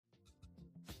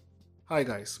Hi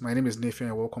guys, my name is Nefe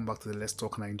and welcome back to the Let's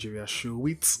Talk Nigeria show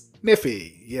with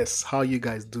Nefe. Yes, how you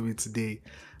guys doing today?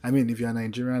 I mean, if you're a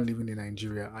Nigerian living in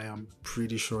Nigeria, I am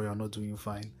pretty sure you're not doing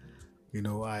fine. You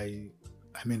know, I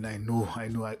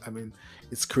mean,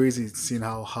 it's crazy seeing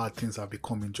how hard things have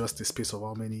become in just the space of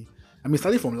how many. I mean,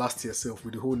 starting from last year itself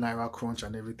with the whole Naira crunch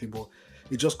and everything, but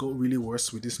it just got really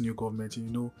worse with this new government.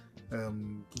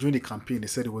 During the campaign, they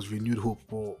said it was renewed hope,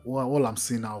 but all I'm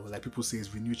seeing now, like people say,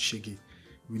 is renewed shaggy,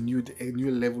 renewed a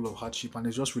new level of hardship, and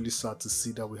it's just really sad to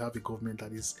see that we have a government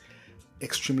that is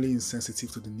extremely insensitive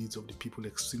to the needs of the people,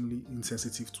 extremely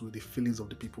insensitive to the feelings of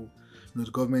the people. The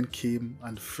government came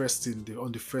and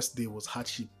on the first day was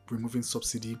hardship, removing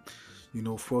subsidy.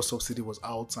 Fuel subsidy was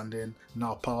out, and then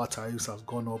now power tariffs have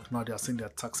gone up. Now they are saying they're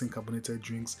taxing carbonated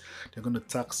drinks. They're going to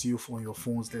tax you on your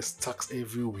phones. There's tax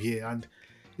everywhere, and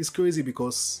it's crazy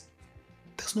because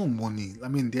there's no money. I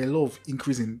mean, there are a lot of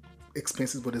increase in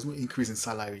expenses, but there's no increase in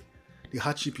salary. The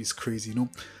hardship is crazy.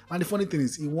 And the funny thing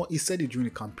is, he said it during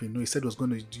the campaign. He said he was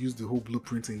going to use the whole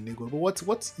blueprint in Lagos. But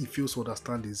what he fails to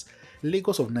understand is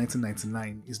Lagos of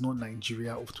 1999 is not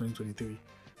Nigeria of 2023.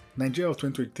 Nigeria of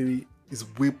 2023 is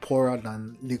way poorer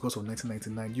than Lagos of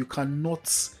 1999. You cannot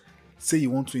say you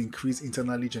want to increase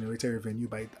internally generated revenue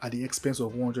at the expense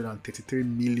of 133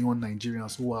 million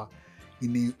Nigerians who are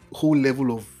in a whole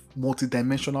level of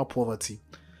multidimensional poverty.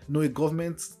 A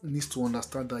government needs to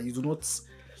understand that you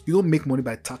don't make money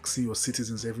by taxing your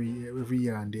citizens every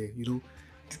year and there. The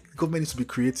government needs to be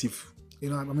creative. I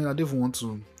don't want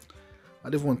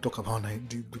to talk about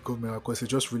the government because it's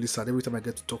just really sad every time I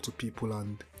get to talk to people,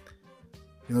 and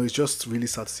it's just really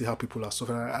sad to see how people are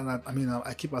suffering. And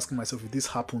I keep asking myself, if this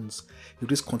happens, if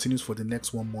this continues for the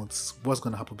next 1 month, what's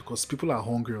going to happen? Because people are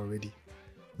hungry already.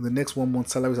 In the next 1 month,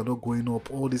 salaries are not going up.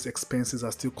 All these expenses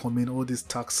are still coming. All this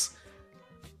tax.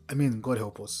 God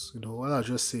help us. What I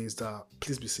just say is that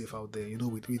please be safe out there.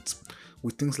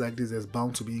 With things like this, there's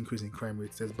bound to be increase in crime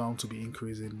rates. There's bound to be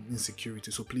increase in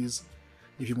insecurity. So please,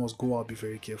 if you must go out, be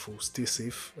very careful. Stay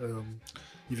safe.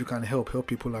 If you can help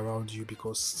people around you,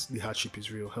 because the hardship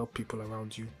is real. Help people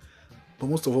around you, but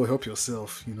most of all, help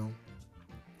yourself.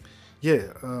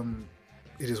 Yeah.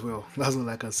 It is well. That's all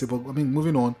I can say. But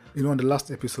moving on. On the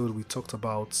last episode, we talked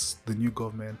about the new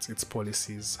government, its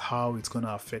policies, how it's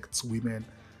gonna affect women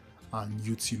and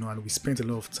youth, and we spent a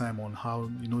lot of time on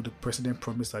how, the president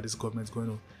promised that this government is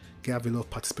going to have a lot of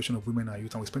participation of women and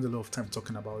youth, and we spent a lot of time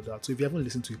talking about that. So if you haven't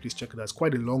listened to it, please check it out. It's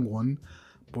quite a long one,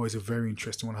 but it's a very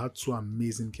interesting one. I had two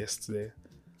amazing guests there,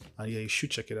 and yeah, you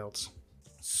should check it out.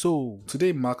 So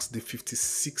today marks the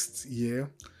 56th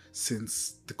year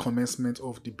since the commencement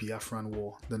of the Biafran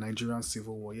War, the Nigerian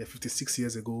Civil War. 56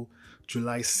 years ago,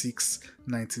 July 6,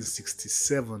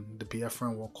 1967, the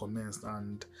Biafran War commenced,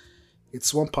 and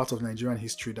it's one part of Nigerian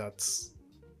history that,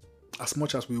 as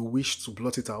much as we wish to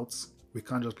blot it out, we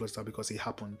can't just blot it out because it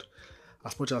happened.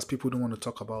 As much as people don't want to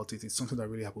talk about it, it's something that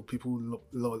really happened. People,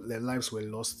 their lives were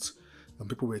lost, and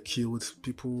people were killed.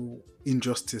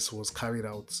 Injustice was carried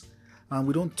out. And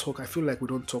I feel like we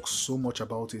don't talk so much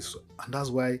about it. And that's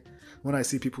why when I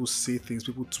see people say things,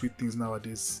 people tweet things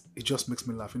nowadays, it just makes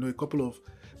me laugh. A couple of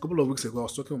weeks ago, I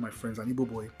was talking with my friends, an Igbo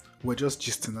boy. We were just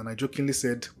gisting, and I jokingly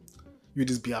said, "You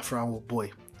this Biafran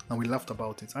boy," and we laughed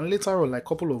about it. And later on, like a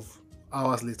couple of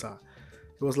hours later,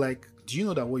 it was like, "Do you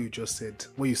know that what you just said,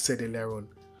 what you said earlier on,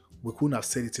 we couldn't have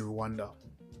said it in Rwanda?"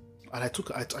 And I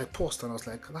paused and I was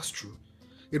like, "That's true.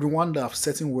 In Rwanda,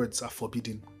 certain words are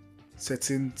forbidden.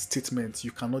 Certain statements,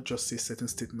 you cannot just say certain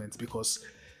statements because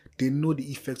they know the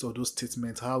effects of those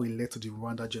statements, how it led to the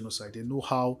Rwanda genocide. They know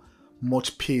how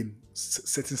much pain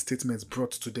certain statements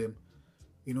brought to them."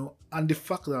 And the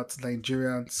fact that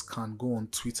Nigerians can go on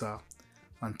Twitter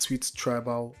and tweet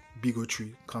tribal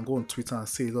bigotry, can go on Twitter and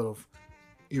say a lot of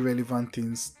irrelevant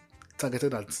things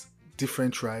targeted at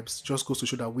different tribes, just goes to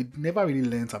show that we never really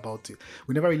learned about it.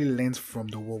 We never really learned from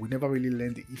the war. We never really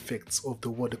learned the effects of the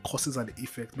war, the causes and the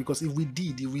effects. Because if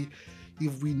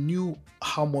we knew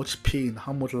how much pain,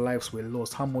 how much lives were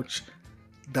lost, how much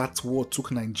that war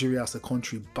took Nigeria as a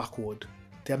country backward,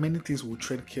 there are many things we will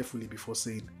tread carefully before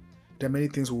saying. There are many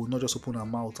things we will not just open our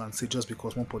mouth and say just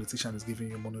because one politician is giving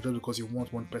you money, just because you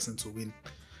want one person to win.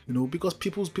 Because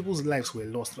people's lives were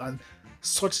lost, and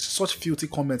such filthy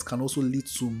comments can also lead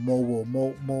to more war,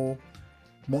 more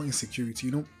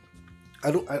insecurity.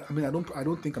 I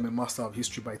don't think I'm a master of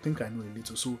history, but I think I know a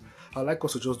little. So I'd like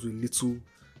us to just do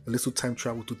a little time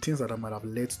travel to things that might have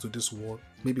led to this war,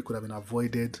 maybe could have been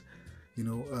avoided. I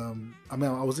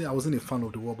wasn't a fan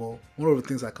of the war, but one of the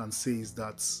things I can say is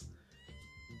that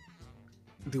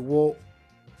the war,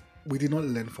 we did not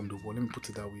learn from the war. Let me put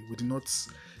it that way. We did not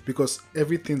because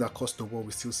everything that caused the war,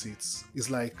 we still see it. It's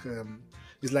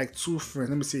like two friends,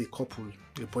 let me say a couple,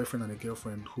 a boyfriend and a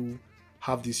girlfriend, who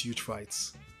have these huge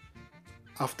fights.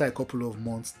 After a couple of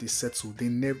months, they settle. They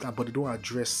never, but they don't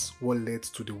address what led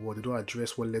to the war. They don't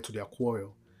address what led to their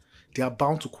quarrel. They are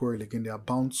bound to quarrel again. They are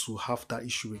bound to have that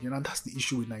issue again, and that's the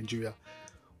issue with Nigeria.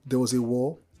 There was a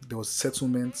war, there was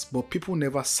settlements, but people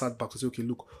never sat back to say, okay,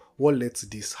 look, what led to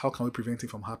this? How can we prevent it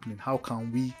from happening?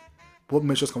 What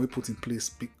measures can we put in place?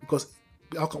 Because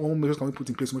what measures can we put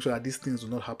in place to make sure that these things do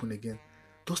not happen again?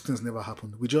 Those things never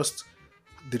happened. They just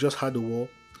had the war,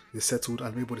 they settled, and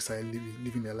everybody started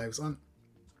living their lives. And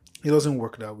it doesn't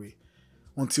work that way.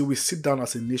 Until we sit down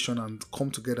as a nation and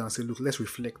come together and say, look, let's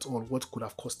reflect on what could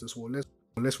have caused this war.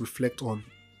 Let's reflect on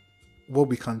what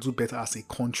we can do better as a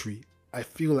country. I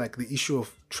feel like the issue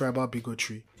of tribal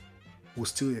bigotry will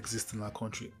still exist in our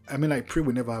country. I mean, I pray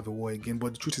we never have a war again,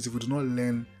 but the truth is, if we do not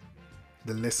learn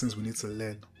the lessons we need to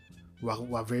learn,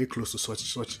 we're very close to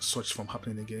such from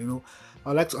happening again. You know,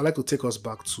 I like to take us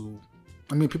back to.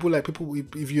 I mean, people.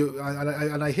 If you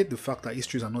and I hate the fact that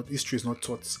history is not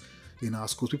taught in our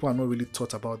schools. People are not really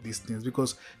taught about these things,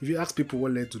 because if you ask people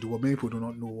what led to the war, many people do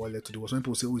not know what led to the war. Some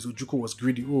people say, oh, Ojukwu was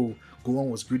greedy, oh, Gowon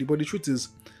was greedy. But the truth is,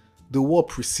 the war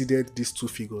preceded these two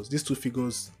figures. These two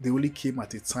figures, they only came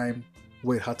at a time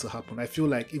where it had to happen. I feel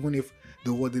like even if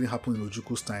the war didn't happen in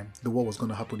Ojukwu's time, the war was going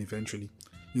to happen eventually.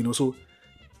 You know, so,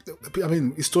 I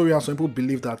mean, historians, some people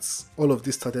believe that all of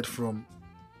this started from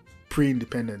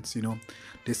pre-independence. You know,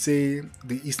 they say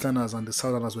the Easterners and the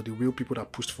Southerners were the real people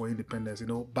that pushed for independence. You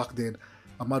know, back then,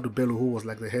 Ahmadu Bello, who was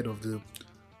like the head of the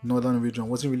northern region,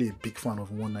 wasn't really a big fan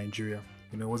of one Nigeria.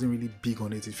 You know, wasn't really big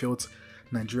on it. He felt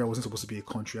Nigeria wasn't supposed to be a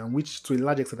country, and which to a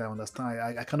large extent I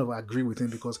understand. I kind of agree with him,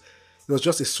 because it was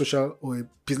just a social or a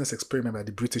business experiment by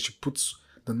the British to put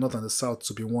the North and the South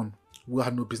to be one. We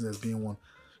had no business being one.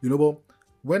 You know, but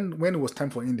when it was time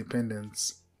for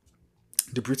independence,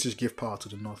 the British gave power to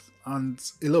the North, and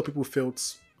a lot of people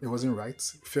felt it wasn't right.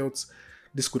 Felt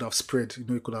this could have spread. You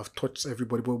know, it could have touched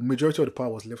everybody, but majority of the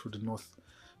power was left with the North.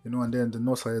 You know, and then the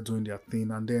North started doing their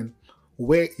thing, and then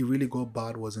where it really got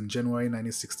bad was in January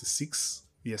 1966.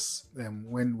 Yes,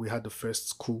 when we had the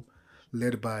first coup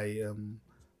led by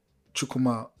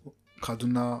Chukwuma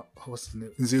Kaduna, what's his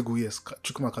name? Nzegu, yes,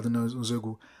 Chukwuma Kaduna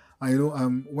Nzegu. And you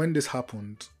know, when this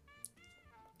happened,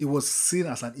 it was seen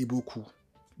as an Igbo coup.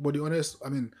 But the honest, I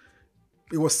mean,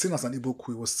 it was seen as an Igbo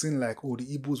coup. It was seen like, oh, the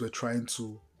Igbos were trying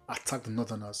to attack the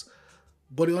Northerners.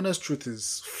 But the honest truth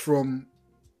is, from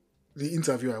the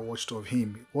interview I watched of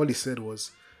him, all he said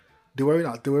was they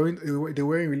weren't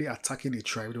really attacking the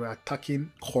tribe. They were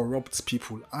attacking corrupt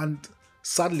people. And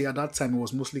sadly, at that time, it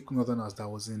was mostly Northerners that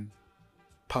was in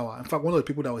power. In fact, one of the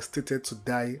people that was stated to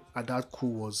die at that coup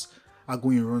was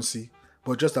Agun Ironsi.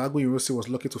 But just that Agun Ironsi was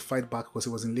lucky to fight back, because he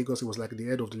was in Lagos. He was like the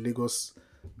head of the Lagos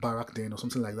barrack then, or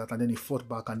something like that. And then he fought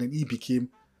back, and then he became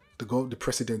the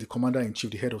president, the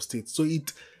commander-in-chief, the head of state. So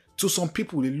to some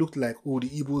people, it looked like, oh, the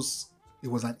Igbos, it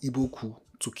was an Igbo coup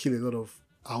to kill a lot of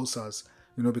Hausas,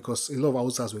 you know, because a lot of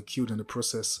Hausas were killed in the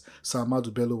process. Sir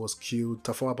Ahmadu Bello was killed,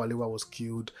 Tafawa Balewa was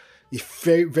killed.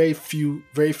 Very few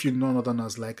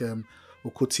non-Northerners like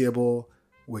Okotiebo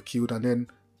were killed, and then,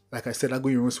 like I said,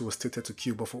 Agun Ironsi was stated to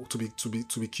kill, but to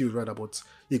be killed rather. But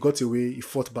he got away, he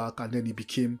fought back, and then he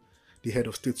became the head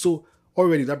of state. So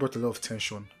already that brought a lot of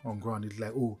tension on ground. It's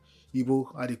like, oh,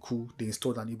 Igbo had a coup, they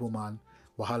installed an Igbo man,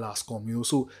 Wahala has come, you know.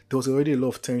 So there was already a lot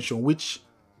of tension, which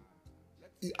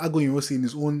Agun Ironsi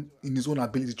in his own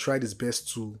ability tried his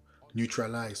best to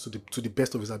neutralize, to the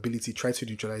best of his ability, tried to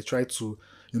neutralize, tried to,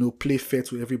 you know, play fair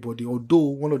to everybody. Although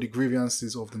one of the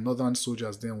grievances of the northern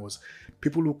soldiers then was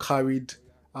people who carried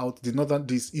out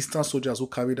these eastern soldiers who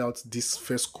carried out this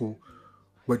first coup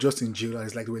were just in jail, and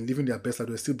it's like they were living their best life.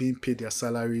 They were still being paid their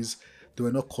salaries. They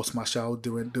were not court-martialed. They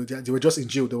were just in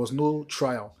jail. There was no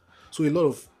trial. So a lot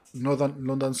of northern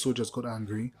London soldiers got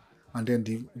angry, and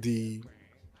then the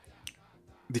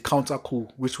counter coup,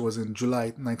 which was in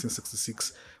July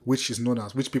 1966,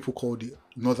 which people call the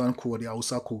Northern coup or the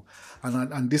Hausa coup,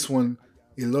 and this one,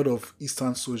 a lot of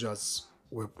Eastern soldiers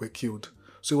were killed.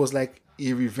 So it was like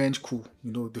a revenge coup.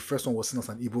 You know, the first one was seen as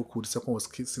an Igbo coup, the second one was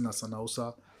seen as an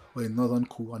Hausa or a Northern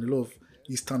coup, and a lot of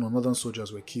Eastern or Northern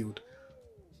soldiers were killed.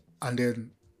 And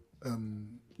then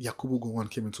Yakubu Gowon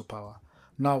came into power.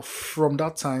 Now, from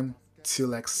that time till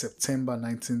like September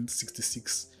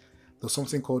 1966, there's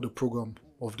something called the program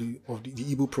of the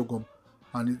Igbo program,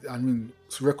 and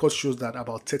record shows that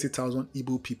about 30,000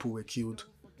 Igbo people were killed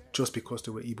just because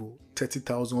they were Igbo.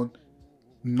 30,000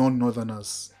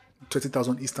 non-Northerners,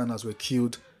 30,000 Easterners were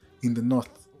killed in the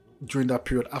north during that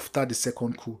period after the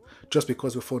second coup, just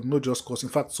because we fought no just cause. In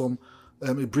fact, some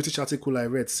A British article I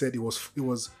read said it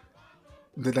was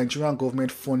the Nigerian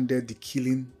government funded the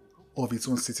killing of its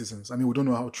own citizens. I mean, we don't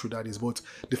know how true that is, but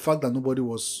the fact that nobody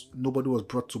was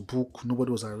brought to book,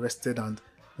 nobody was arrested, and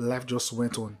life just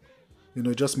went on.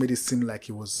 It just made it seem like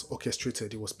it was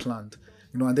orchestrated, it was planned.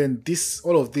 And then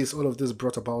all of this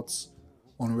brought about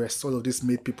unrest. All of this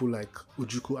made people like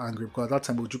Ojukwu angry because at that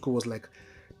time Ojukwu was like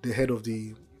the head of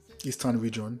the Eastern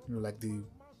region, like the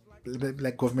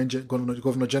like governor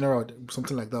general,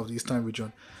 something like that of the Eastern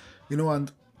region.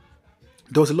 And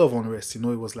there was a lot of unrest. It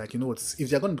was like, what, if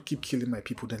they're going to keep killing my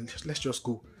people, then let's just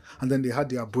go. And then they had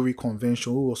the Aburi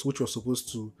Convention, which was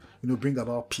supposed to, bring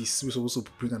about peace. We were supposed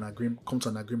to bring an agreement, come to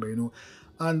an agreement.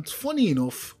 And funny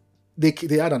enough, they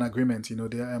had an agreement. All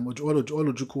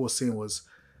Ojukwu was saying was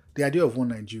the idea of one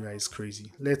Nigeria is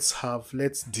crazy. Let's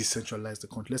decentralize the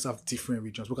country. Let's have different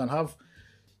regions. We can have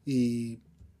a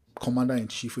commander in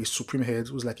chief, a supreme head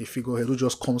who's like a figurehead who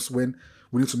just comes when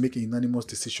we need to make a unanimous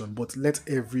decision, but let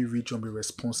every region be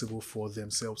responsible for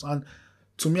themselves. And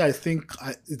to me, I think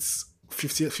it's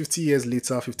 50 years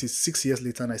later, 56 years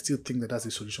later, and I still think that that's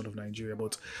the solution of Nigeria,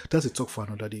 but that's a talk for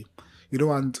another day.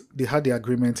 And they had the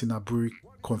agreement in Aburi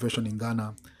Convention in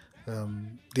Ghana.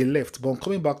 They left, but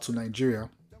coming back to Nigeria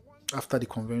after the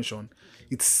convention,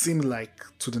 it seemed like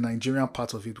to the Nigerian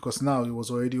part of it, because now it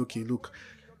was already, okay, look,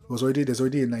 there's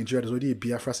already a Nigeria, there's already a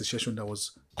Biafra secession that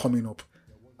was coming up.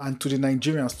 And to the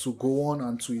Nigerians to go on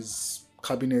and to his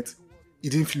cabinet, it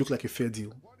didn't look like a fair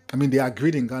deal. I mean, they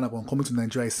agreed in Ghana, but coming to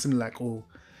Nigeria, it seemed like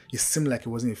it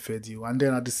wasn't a fair deal. And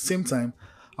then at the same time,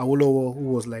 Awolowo, who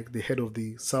was like the head of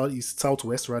the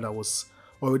Southwest rather, was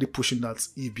already pushing that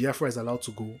if Biafra is allowed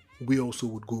to go, we also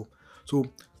would go. So,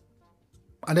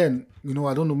 and then,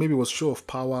 I don't know, maybe it was show of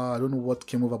power, I don't know what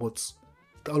came over, but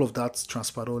all of that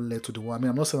transpired, all led to the war. I mean,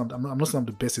 I'm not saying I'm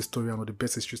the best historian or the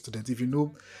best history student. If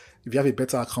you have a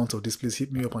better account of this, please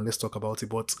hit me up and let's talk about it.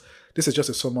 But this is just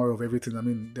a summary of everything. I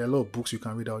mean, there are a lot of books you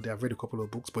can read out there. I've read a couple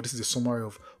of books, but this is a summary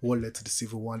of what led to the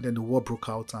Civil War. And then the war broke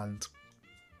out, and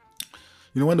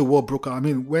when the war broke out, I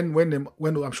mean, when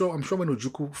I'm sure when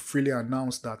Ojukwu freely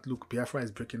announced that, look, Biafra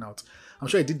is breaking out, I'm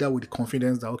sure he did that with the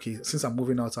confidence that, okay, since I'm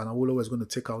moving out and Awolowo is going to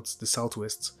take out the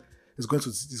Southwest, it's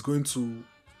going to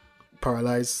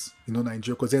paralyze,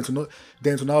 Nigeria, because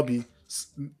then to now be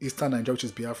Eastern Nigeria, which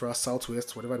is Biafra,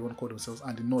 Southwest, whatever they want to call themselves,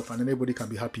 and the North, and then everybody can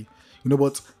be happy,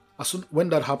 But when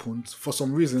that happened, for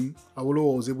some reason,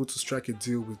 Awolowo was able to strike a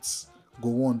deal with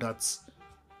Gowon that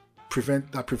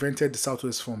prevented the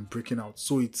Southwest from breaking out.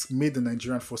 So it made the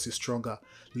Nigerian forces stronger,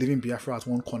 leaving Biafra at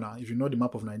one corner. If you know the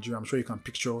map of Nigeria, I'm sure you can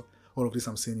picture all of this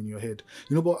I'm saying in your head.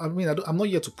 But I mean, I'm not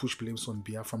here to push blames on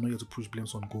Biafra. I'm not here to push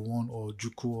blames on Gowon or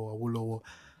Ojukwu or Awolowo.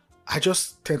 I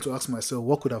just tend to ask myself,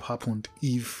 what could have happened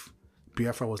if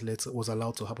Biafra was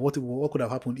allowed to happen? What could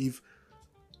have happened if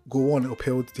Gowon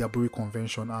upheld the Aburi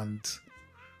Convention and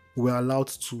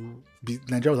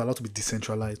Nigeria was allowed to be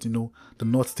decentralized? The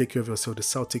North take care of yourself, the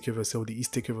South take care of yourself, the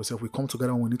East take care of yourself. We come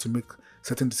together when we need to make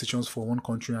certain decisions for one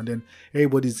country, and then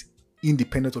everybody's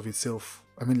independent of itself.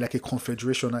 I mean, like a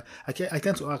confederation. I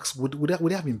tend to ask, would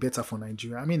it have been better for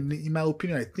Nigeria? I mean, in my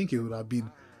opinion, I think it would have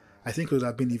been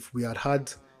if we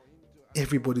had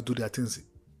everybody do their things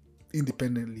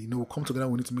independently. Come together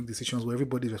when we need to make decisions where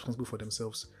everybody is responsible for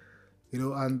themselves.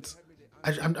 And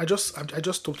I just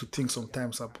stop to think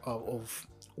sometimes of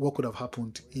what could have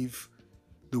happened if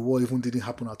the war even didn't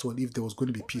happen at all, if there was going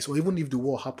to be peace, or even if the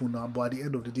war happened now, but at the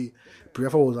end of the day,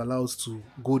 Biafra was allowed to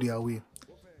go their way.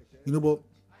 But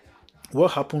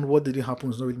what happened, what didn't happen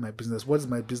is not really my business. What is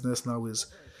my business now is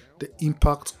the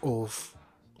impact of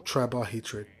tribal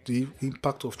hatred, the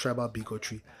impact of tribal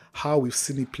bigotry, how we've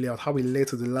seen it play out, how it led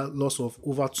to the loss of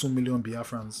over 2 million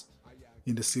Biafrans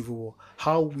in the Civil War,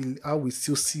 how we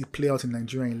still see it play out in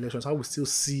Nigerian elections, how we still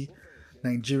see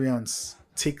Nigerians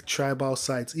take tribal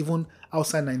sides. Even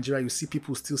outside Nigeria, you see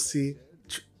people still say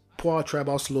poor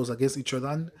tribal slurs against each other,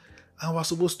 and we're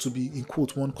supposed to be, in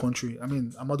quote, one country. I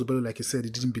mean, Ahmadu Bello, like I said, he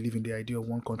didn't believe in the idea of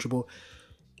one country, but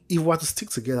if we are to stick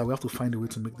together, we have to find a way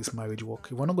to make this marriage work.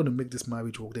 If we're not going to make this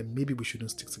marriage work, then maybe we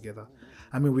shouldn't stick together.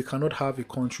 I mean, we cannot have a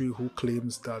country who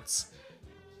claims that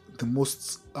the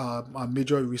most our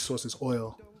major resource is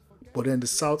oil, but then the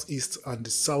southeast and the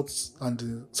south and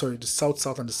the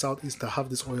south and the southeast that have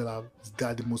this oil are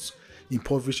the most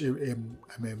impoverished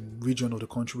region of the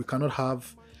country. We cannot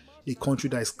have a country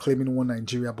that is claiming one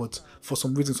Nigeria, but for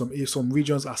some reason some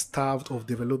regions are starved of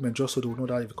development just so they will not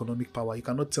have economic power. You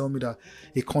cannot tell me that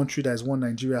a country that is one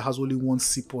Nigeria has only one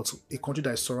seaport, a country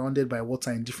that is surrounded by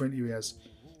water in different areas.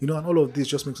 And all of this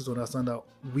just makes us understand that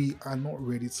we are not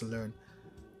ready to learn.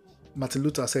 Martin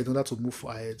Luther said, in order to move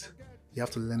ahead, you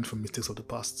have to learn from mistakes of the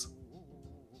past.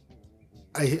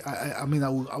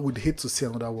 I would hate to see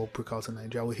another war break out in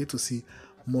Nigeria. I would hate to see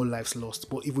more lives lost.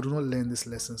 But if we do not learn these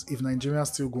lessons, if Nigerians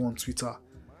still go on Twitter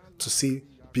to say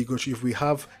bigotry, if we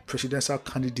have presidential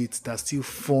candidates that still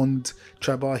fund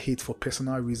tribal hate for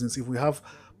personal reasons, if we have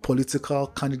political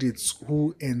candidates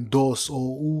who endorse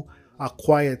or who are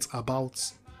quiet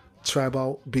about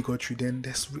tribal bigotry, then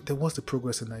what's the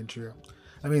progress in Nigeria?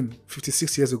 I mean,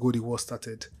 56 years ago the war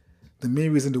started. The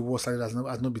main reason the war started has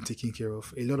not been taken care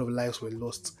of. A lot of lives were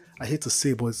lost. I hate to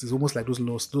say, but it's almost like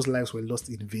those lives were lost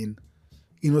in vain.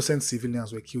 Innocent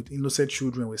civilians were killed. Innocent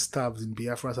children were starved in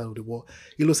Biafra side of the war.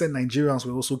 Innocent Nigerians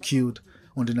were also killed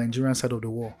on the Nigerian side of the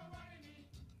war.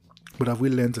 But have we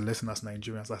learned the lesson as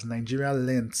Nigerians? As Nigeria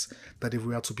learned that if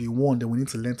we are to be one, then we need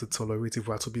to learn to tolerate. If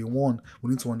we are to be one, we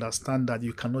need to understand that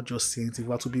you cannot just say it. If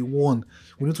we are to be one,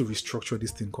 we need to restructure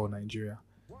this thing called Nigeria.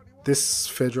 This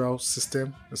federal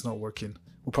system is not working.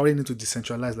 We probably need to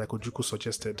decentralize like Ojukwu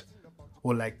suggested,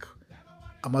 or like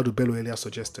Ahmadu Bello earlier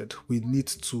suggested. We need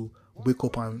to wake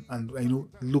up and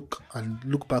look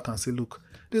back and say, look,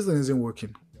 this thing isn't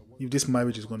working. If this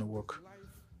marriage is going to work,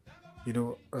 it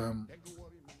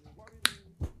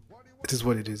is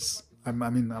what it is. I'm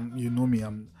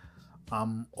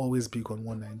always big on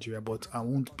one Nigeria, but I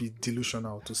won't be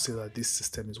delusional to say that this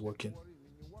system is working.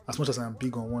 As much as I'm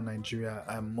big on one Nigeria,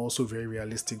 I'm also very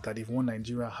realistic that if one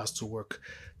Nigeria has to work,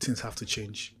 things have to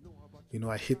change.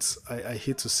 I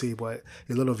hate to say, but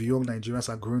a lot of young Nigerians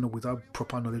are growing up without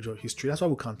proper knowledge of history. That's why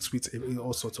we can tweet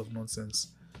all sorts of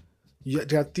nonsense.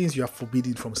 There are things you are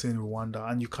forbidden from saying in Rwanda,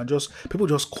 and people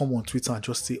just come on Twitter and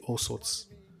just say all sorts.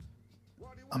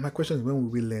 And my question is, when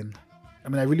will we learn? I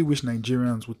mean, I really wish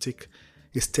Nigerians would take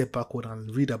a step backward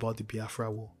and read about the Biafra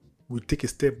War. We'll take a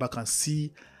step back and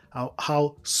see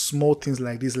how small things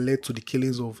like this led to the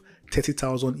killings of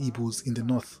 30,000 Igbos in the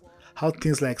north. How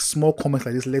things like small comments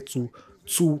like this led to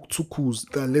two coups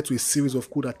that led to a series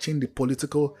of coups that changed the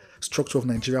political structure of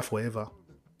Nigeria forever.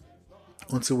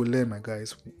 Until we learn, my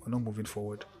guys, we're not moving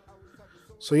forward.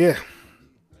 So yeah,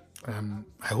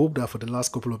 I hope that for the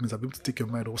last couple of minutes I'll be able to take your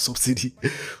mind off subsidy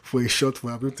for a short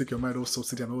while. I'll be able to take your mind off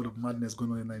subsidy and all the madness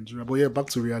going on in Nigeria. But yeah, back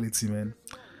to reality, man.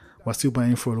 We're still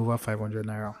buying for over 500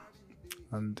 naira.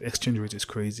 And exchange rate is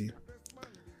crazy.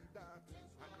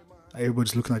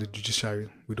 Everybody's looking at the judiciary.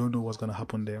 We don't know what's going to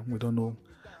happen there. We don't know.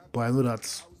 But I know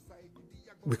that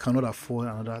we cannot afford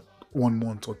another 1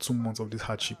 month or 2 months of this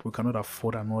hardship. We cannot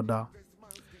afford another.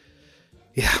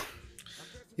 Yeah,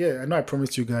 I know I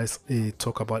promised you guys a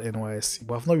talk about NYSC,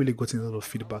 but I've not really gotten a lot of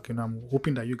feedback. I'm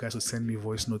hoping that you guys will send me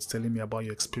voice notes telling me about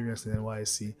your experience in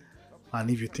NYSC and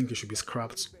if you think it should be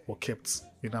scrapped or kept.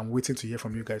 I'm waiting to hear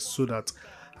from you guys so that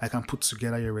I can put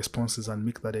together your responses and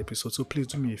make that episode. So please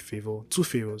do me a favor, 2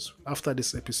 favors. After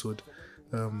this episode,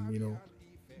 send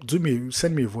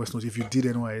me a voice note if you did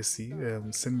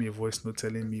NYSC. Send me a voice note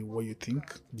telling me what you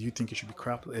think. Do you think it should be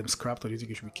scrapped, or do you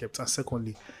think it should be kept? And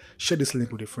secondly, share this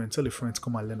link with a friend. Tell a friend to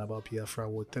come and learn about Biafra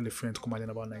War. Tell a friend to come and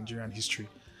learn about Nigerian history.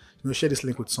 Share this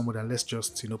link with somebody and let's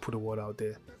just put the word out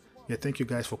there. Yeah, thank you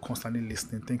guys for constantly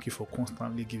listening. Thank you for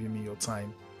constantly giving me your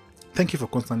time.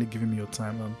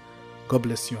 God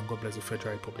bless you and God bless the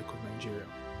Federal Republic of Nigeria.